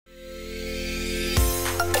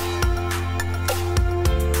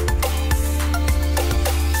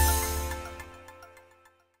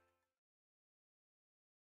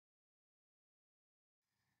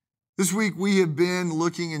This week we have been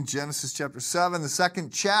looking in Genesis chapter 7, the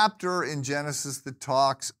second chapter in Genesis that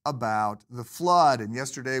talks about the flood. And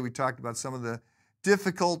yesterday we talked about some of the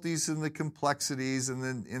difficulties and the complexities in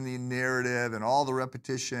the narrative and all the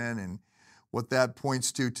repetition and what that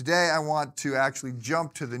points to. Today I want to actually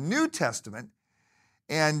jump to the New Testament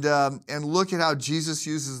and look at how Jesus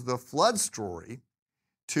uses the flood story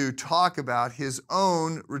to talk about his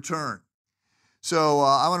own return. So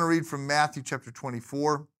I want to read from Matthew chapter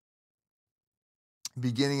 24.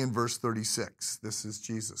 Beginning in verse 36, this is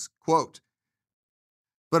Jesus. Quote,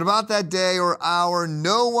 "But about that day or hour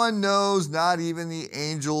no one knows, not even the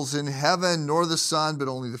angels in heaven, nor the Son, but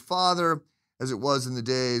only the Father, as it was in the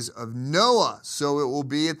days of Noah. So it will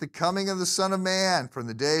be at the coming of the Son of Man. For in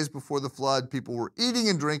the days before the flood, people were eating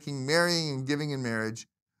and drinking, marrying and giving in marriage,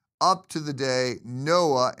 up to the day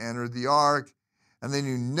Noah entered the ark. And they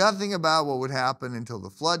knew nothing about what would happen until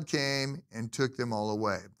the flood came and took them all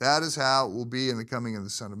away. That is how it will be in the coming of the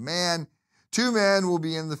Son of Man. 2 men will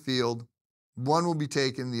be in the field. One will be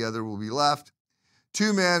taken, the other will be left.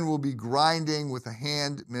 2 men will be grinding with a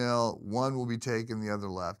hand mill. One will be taken, the other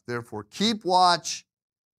left. Therefore, keep watch,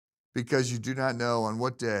 because you do not know on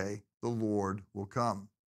what day the Lord will come."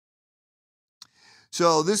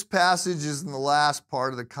 So this passage is in the last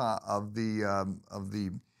part of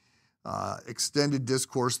the extended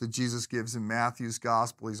discourse that Jesus gives in Matthew's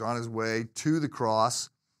gospel. He's on his way to the cross.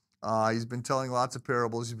 He's been telling lots of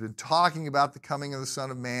parables. He's been talking about the coming of the Son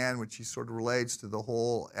of Man, which he sort of relates to the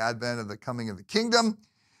whole advent of the coming of the kingdom.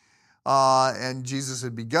 And Jesus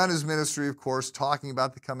had begun his ministry, of course, talking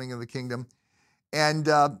about the coming of the kingdom. And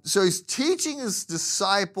so he's teaching his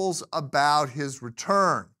disciples about his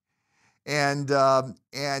return. And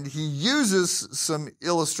he uses some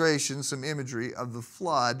illustration, some imagery of the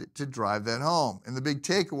flood to drive that home. And the big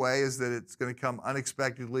takeaway is that it's going to come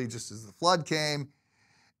unexpectedly, just as the flood came,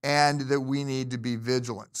 and that we need to be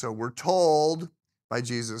vigilant. So we're told by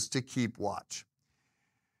Jesus to keep watch.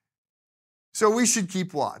 So we should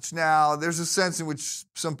keep watch. Now, there's a sense in which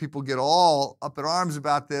some people get all up in arms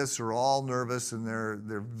about this, or all nervous, and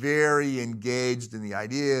they're very engaged in the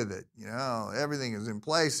idea that, everything is in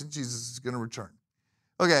place and Jesus is going to return.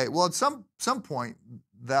 Okay, well, at some point,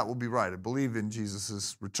 that will be right. I believe in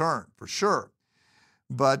Jesus' return, for sure.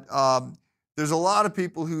 But there's a lot of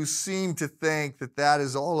people who seem to think that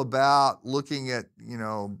is all about looking at,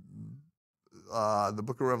 the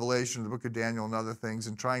book of Revelation, the book of Daniel, and other things,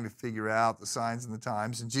 and trying to figure out the signs and the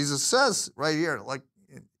times. And Jesus says right here,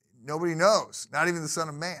 nobody knows, not even the Son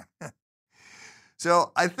of Man.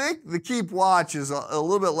 So I think the keep watch is a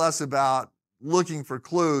little bit less about looking for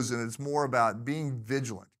clues, and it's more about being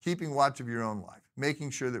vigilant, keeping watch of your own life,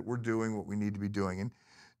 making sure that we're doing what we need to be doing. And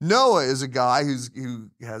Noah is a guy who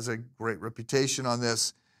has a great reputation on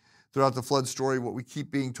this. Throughout the flood story, what we keep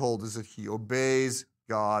being told is that he obeys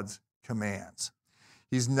God's commands.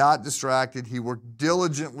 He's not distracted. He worked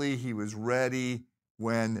diligently. He was ready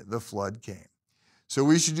when the flood came. So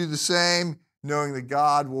we should do the same, knowing that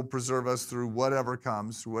God will preserve us through whatever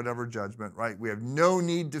comes, through whatever judgment, right? We have no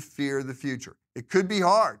need to fear the future. It could be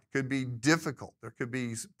hard. It could be difficult. There could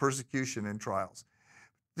be persecution and trials.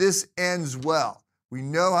 This ends well. We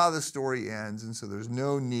know how the story ends, and so there's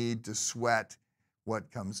no need to sweat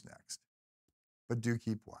what comes next. But do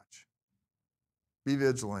keep watch. Be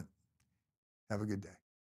vigilant. Have a good day.